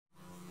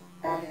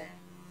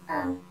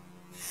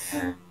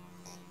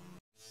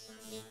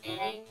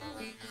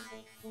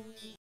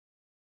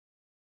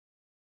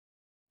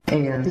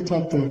Air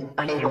detected.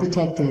 Unable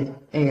detected.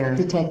 Air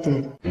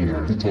detected.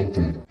 Air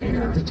detected.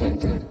 Air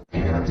detected.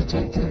 Air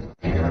detected.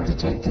 Air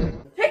detected.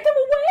 Take them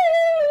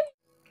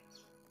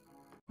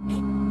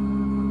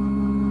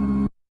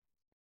away!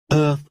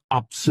 Earth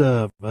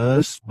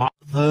observers spot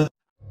the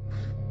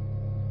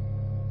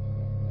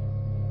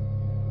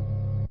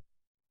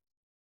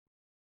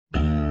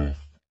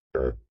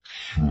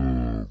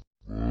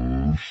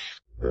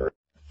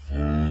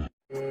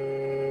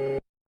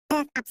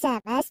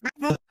Observers,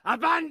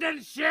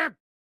 abandoned ship!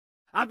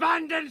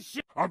 Abandoned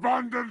ship!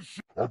 Abandoned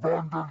ship!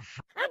 Abandoned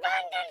ship!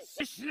 Abandoned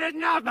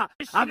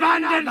ship!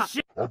 Abandoned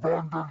ship!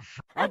 Abandoned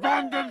ship!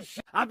 Abandoned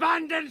ship!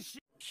 Abandoned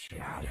ship!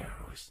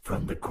 Shadows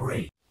from the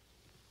grave.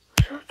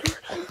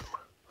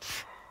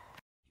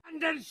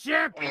 Abandoned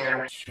ship!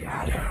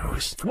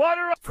 Shadows.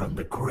 Water from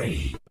the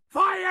grave.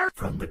 Fire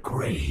from the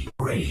grave.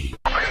 Grave.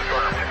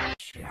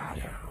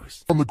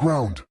 Shadows. On the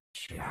ground.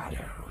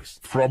 Shadows.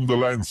 From the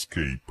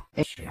landscape.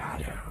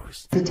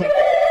 Shadows.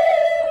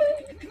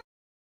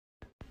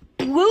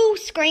 blue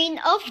screen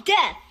of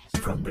death.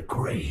 From the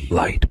grave.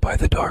 Light by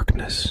the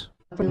darkness.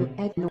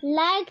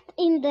 Light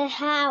in the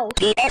house.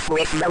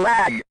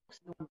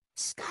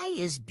 Sky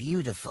is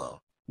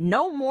beautiful.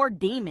 No more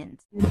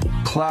demons.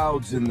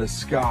 Clouds in the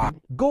sky.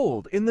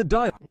 Gold in the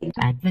dial.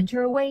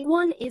 Adventure away.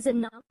 One is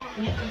enough.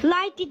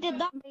 Light in the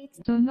dark.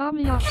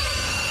 Tsunami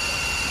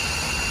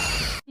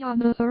on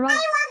the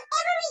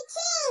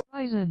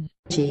horizon.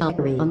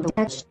 Chicory on the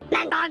edge.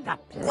 Land on the On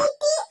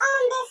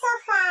the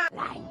sofa.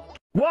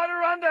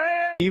 water on the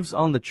head. Leaves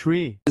on the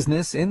tree.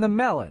 Business in the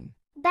melon.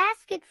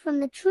 Basket from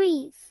the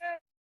trees.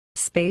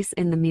 Space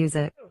in the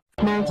music.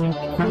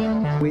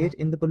 Weird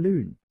in the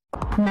balloon.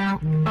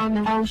 Mountain on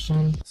the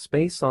ocean.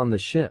 Space on the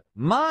ship.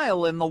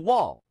 Mile in the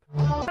wall.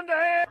 On the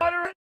head.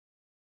 Water.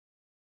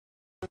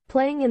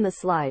 Playing in the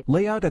slide.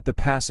 Layout at the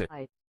passage.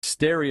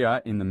 Stereo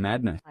in the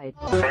madness.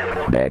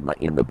 Magma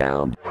in the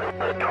bound.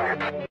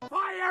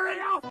 Fire it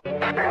out.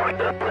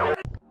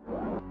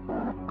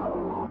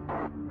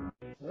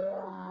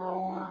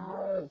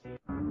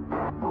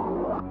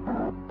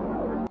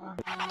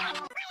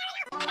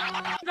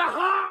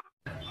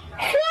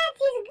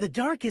 The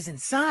dark is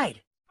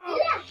inside.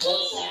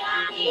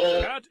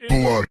 Cat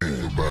Blood.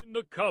 in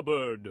the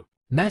cupboard.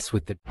 Mess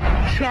with the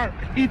Shark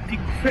eating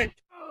fish.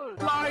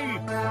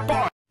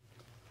 Life.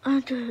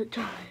 Under the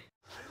dark.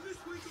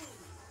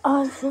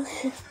 I feel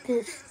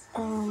this.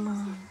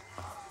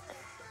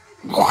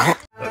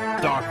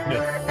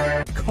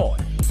 Darkness.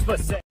 Caught.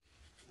 Specific.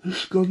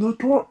 It's gonna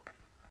drop.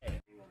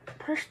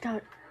 Push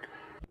start.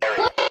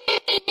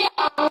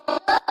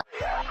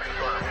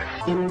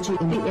 Energy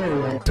in the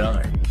area.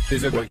 Time.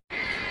 Physically.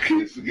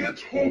 Kids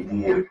against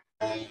Hogwarts.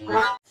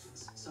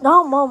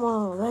 No,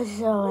 Mama. Let's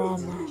show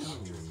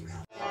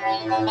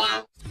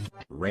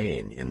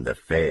Rain in the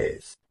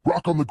face.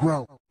 Rock on the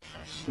ground.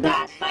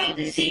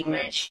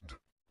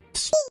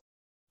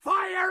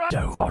 Fire.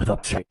 Dough on the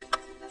chick.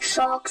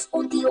 Sharks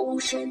on the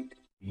ocean.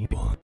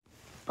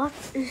 What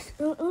is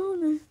the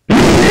owner?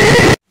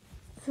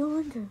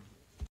 Cylinder.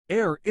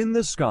 air in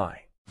the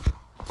sky.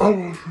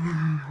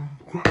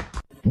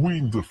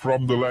 Wind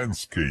from the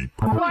landscape.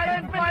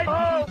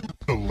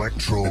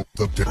 Electro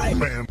the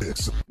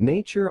Bandits.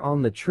 Nature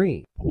on the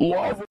tree.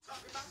 Love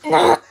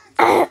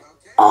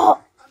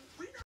Oh,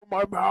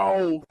 my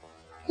mouth.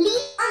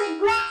 leaf on the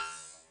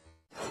grass.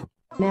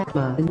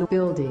 Magma in the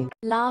building.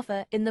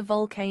 Lava in the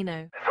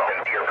volcano.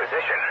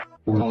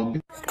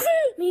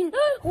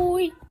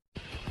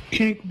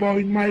 Cake ball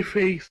in my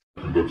face.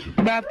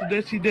 About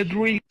to see the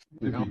dream.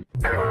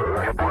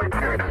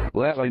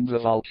 Where in the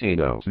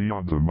volcano? See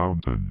on the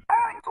mountain.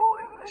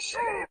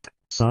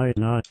 Side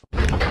knot.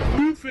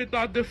 Proof it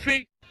on the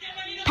face.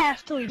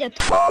 Pass to the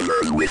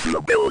Fathers with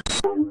the build.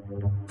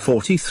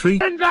 43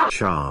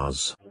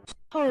 chars.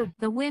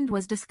 The wind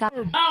was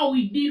discovered. Oh,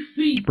 we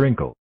defeat.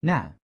 Sprinkle.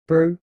 Nah.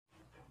 Brew.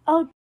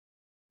 Oh,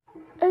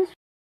 it's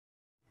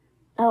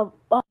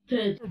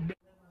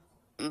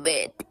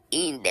Bed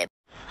in the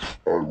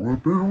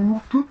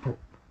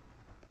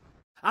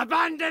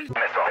Abandoned.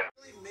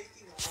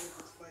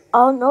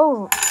 oh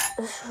no.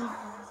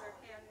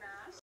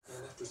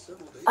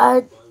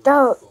 I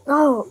don't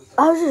know.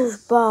 I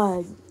just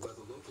bad.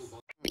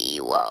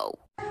 Whoa.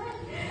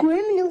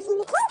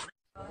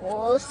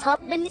 What's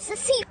up in the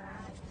sea?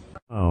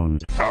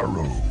 Found.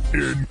 Arrow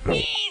in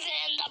the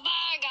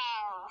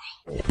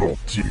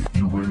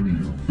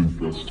uranium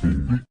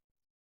infestation.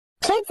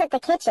 Kids at the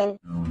kitchen.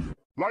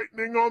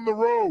 Lightning on the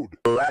road.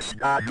 Last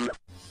god.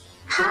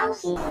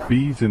 House.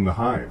 Bees in the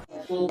hive.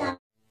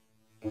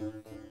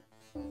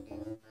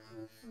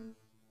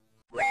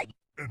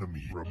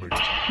 Enemy remains.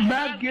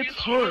 Matt gets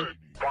hurt.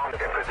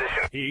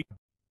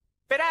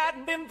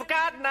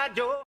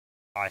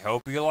 I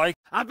hope you like.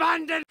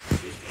 Abandoned.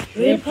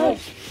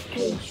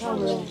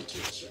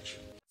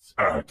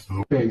 At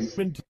the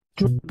basement.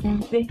 Keep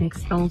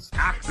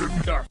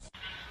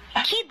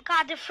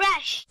God the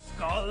fresh.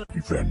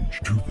 Revenge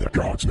to the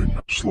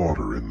godsman.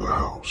 Slaughter in the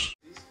house.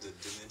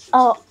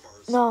 Oh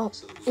no.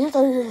 It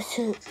doesn't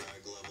shoot.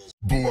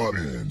 Blood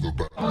in the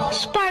back.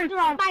 Spider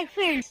on my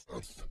face.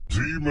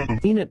 Demon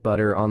Peanut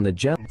butter on the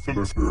jelly.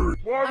 of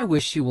I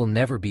wish you will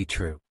never be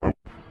true.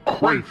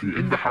 crazy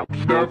in the house.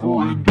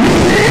 Never in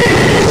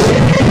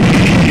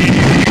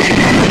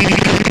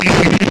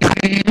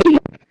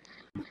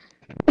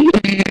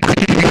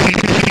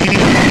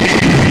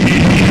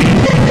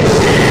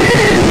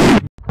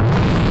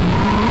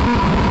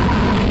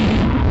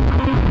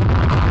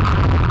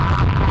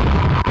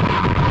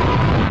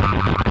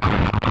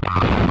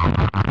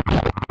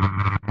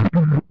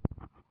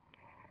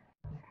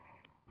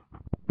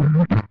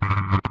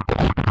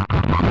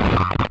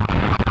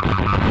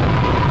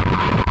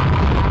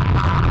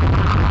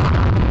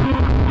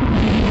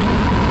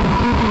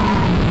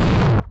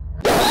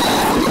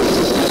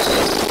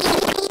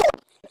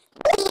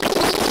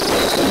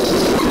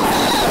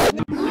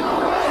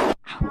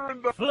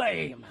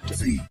Flame.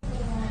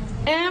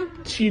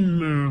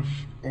 Emptiness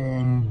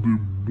on the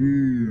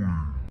board.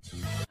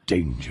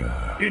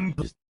 danger. In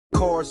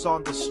Cars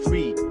on the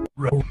street.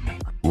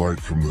 Light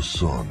from the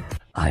sun.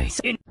 Ice.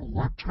 The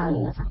White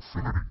Tower of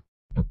Infinity.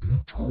 The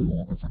Blue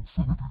Tower of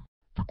Infinity.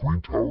 The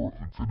Green Tower of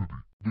Infinity.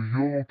 The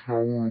Yellow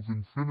Tower of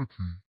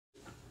Infinity.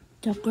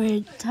 The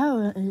Great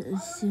Tower of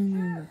Infinity.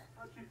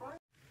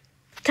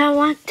 The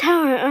White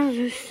Tower of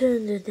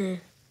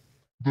Infinity.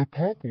 The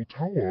Purple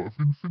Tower of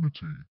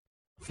Infinity.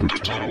 The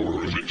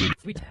Tower of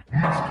Infinity.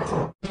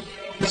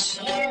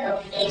 2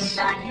 is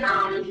a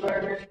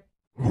number.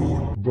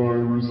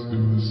 Virus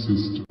in the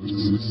system.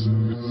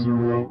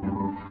 Zero.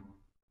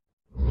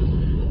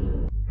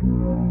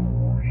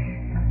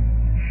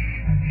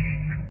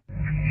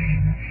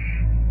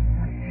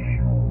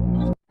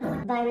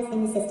 Virus in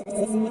the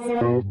system.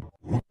 Zero.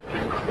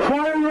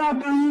 Fire up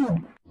the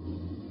room.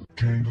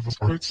 Came to the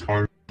bright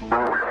side.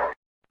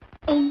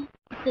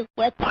 The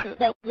weapon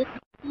that was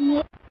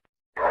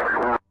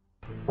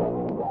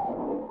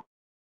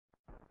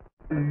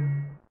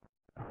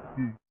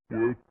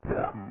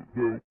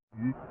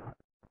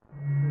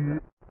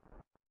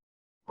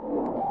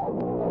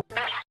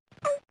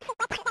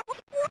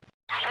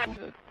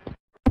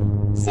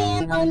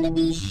sand on the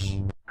beach.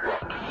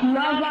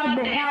 Love at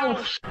the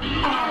house.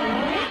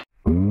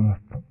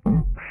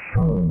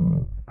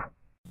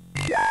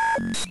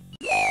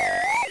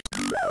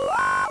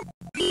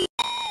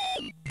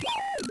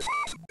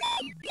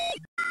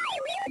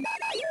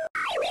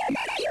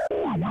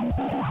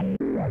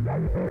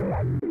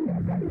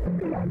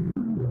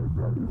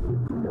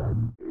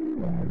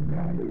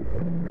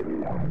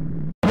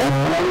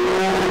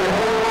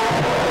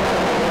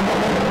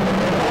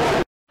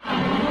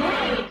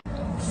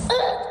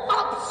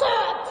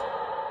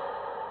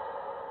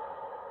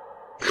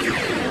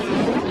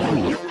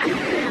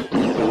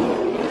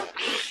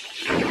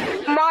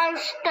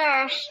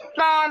 Monsters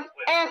from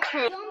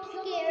exit.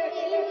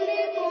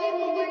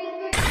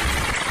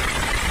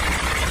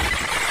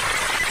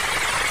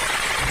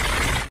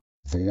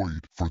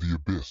 Void for the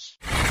abyss.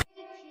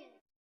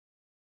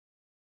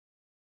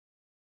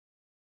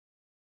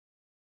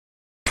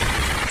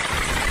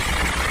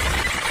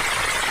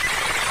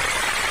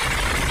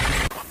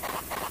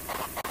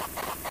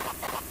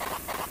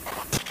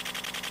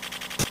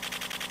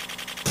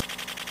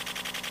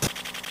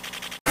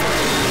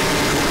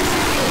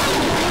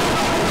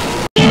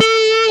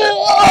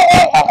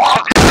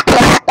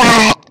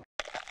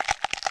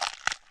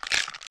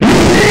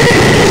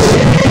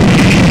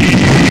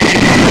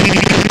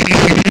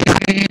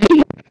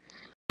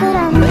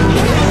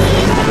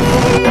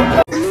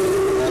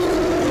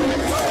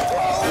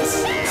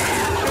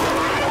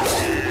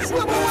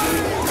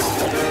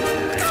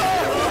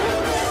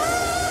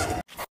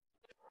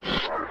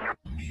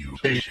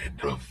 Mutation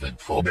of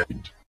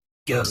informant.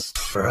 Just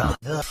for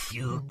the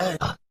few.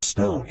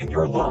 Snow in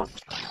your lungs.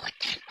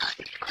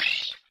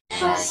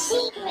 For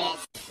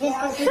secrets.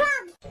 This is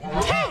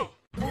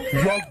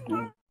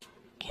from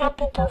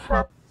Capital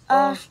from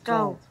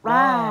Astro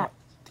Rat.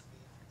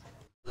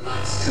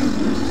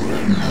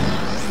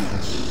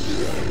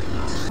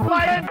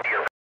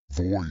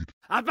 Void.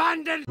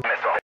 Abandon.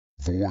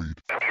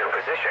 Void.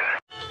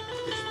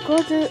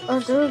 Go to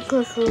other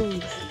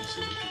classrooms.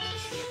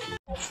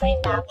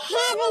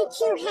 Haven't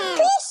you had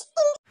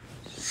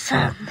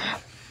some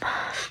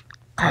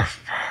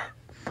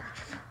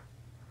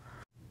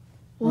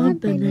one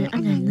banana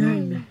and a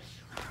nine.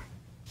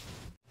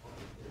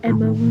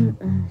 And I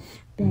want a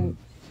bed.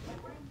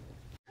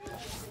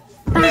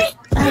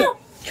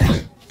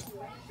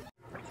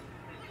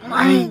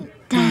 My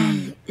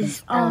dad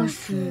is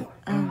also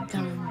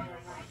undone.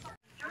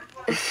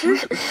 This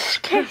is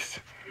case.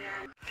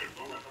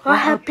 What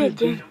happened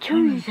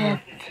to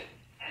that?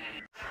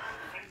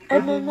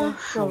 And then I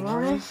saw